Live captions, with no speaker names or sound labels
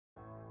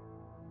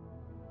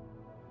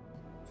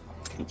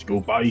Let's go,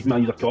 boys,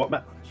 man, you're caught me.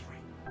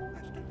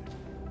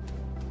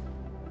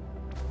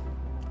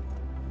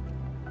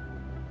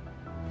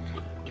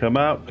 Come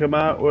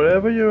out,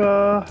 wherever you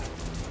are.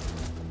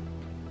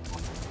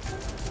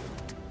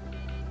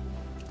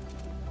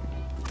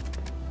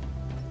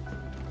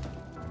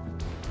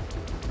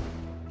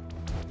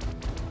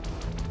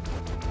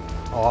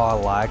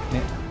 Oh, lag,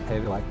 mate.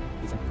 Heavy lag.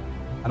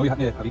 I know you hit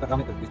me a wee bit,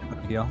 damn it, but he's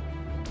here.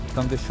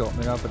 Somebody shot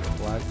me there, but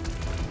it's lag.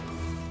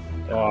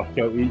 Oh,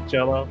 kill each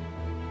other.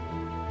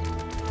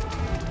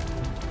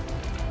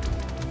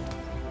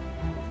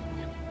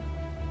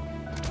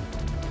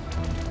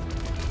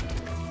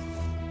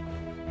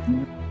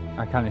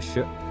 I can't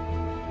shoot.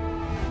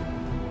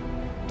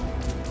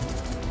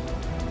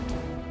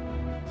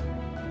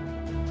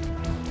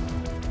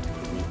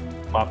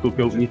 Marco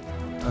killed me.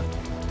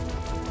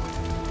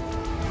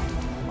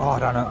 Oh, I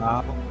ran out of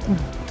ammo.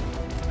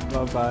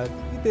 Not bad.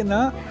 You doing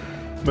that?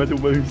 Middle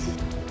mouse.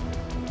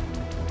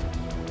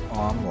 Oh,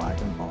 I'm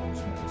lagging balls.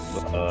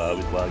 I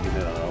was lagging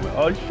it.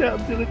 Oh shit,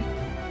 I'm doing it.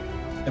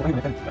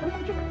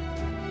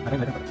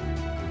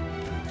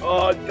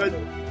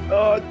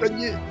 Oh, done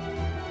you?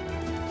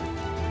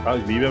 That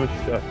was me, I was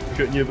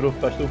shooting you, bro.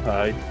 Pistol.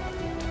 Aye.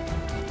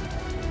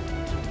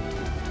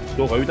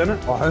 So loud, innit?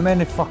 Oh, how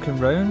many fucking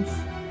rounds?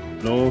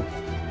 No.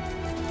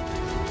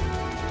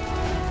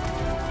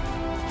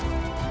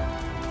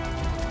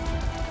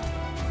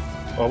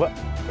 Oh, what?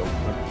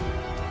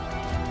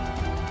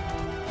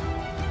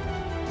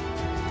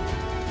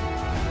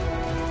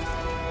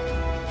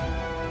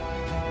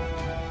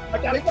 I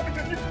got it!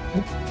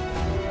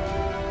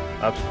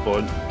 I've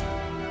spawned.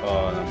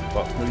 Oh, and I'm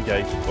fucked. Maybe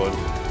guys spawned.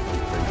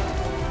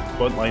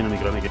 Front line and the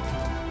grenade.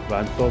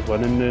 Ransor's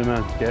winning now,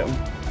 man. Get him.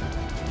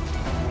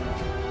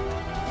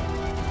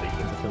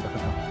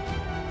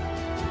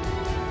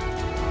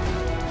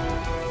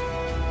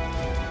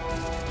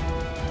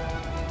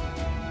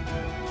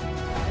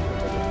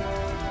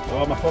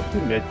 Oh, my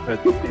fucking med pit.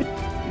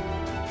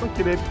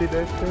 Fucking empty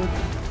med pit.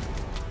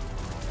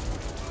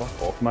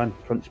 Fuck off, man.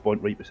 Front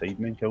spawned right beside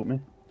me and killed me.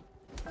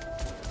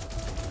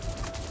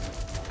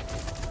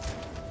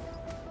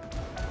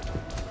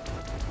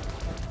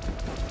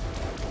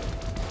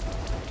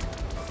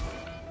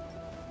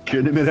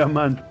 Shooting me there,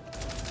 man.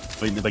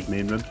 Right in the big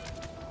main room.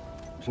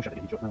 I'm so shit at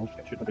getting shot now. I'll just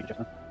get shooting the big chest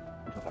now.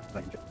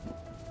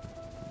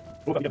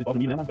 Oh, I got the bottom of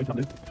me there, man. What's that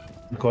do?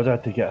 Because I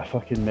had to get a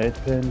fucking med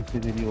pen to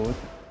the reload.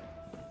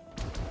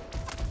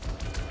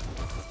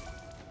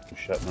 Oh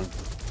shit, man.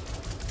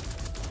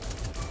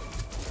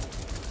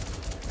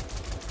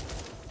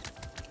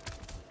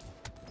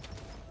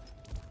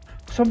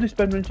 Somebody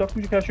spin round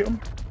circles, you can't shoot him.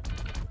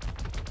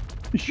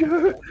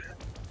 Shoot!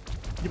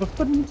 You were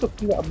spinning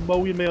circles at a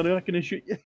million miles an hour, I couldn't shoot you.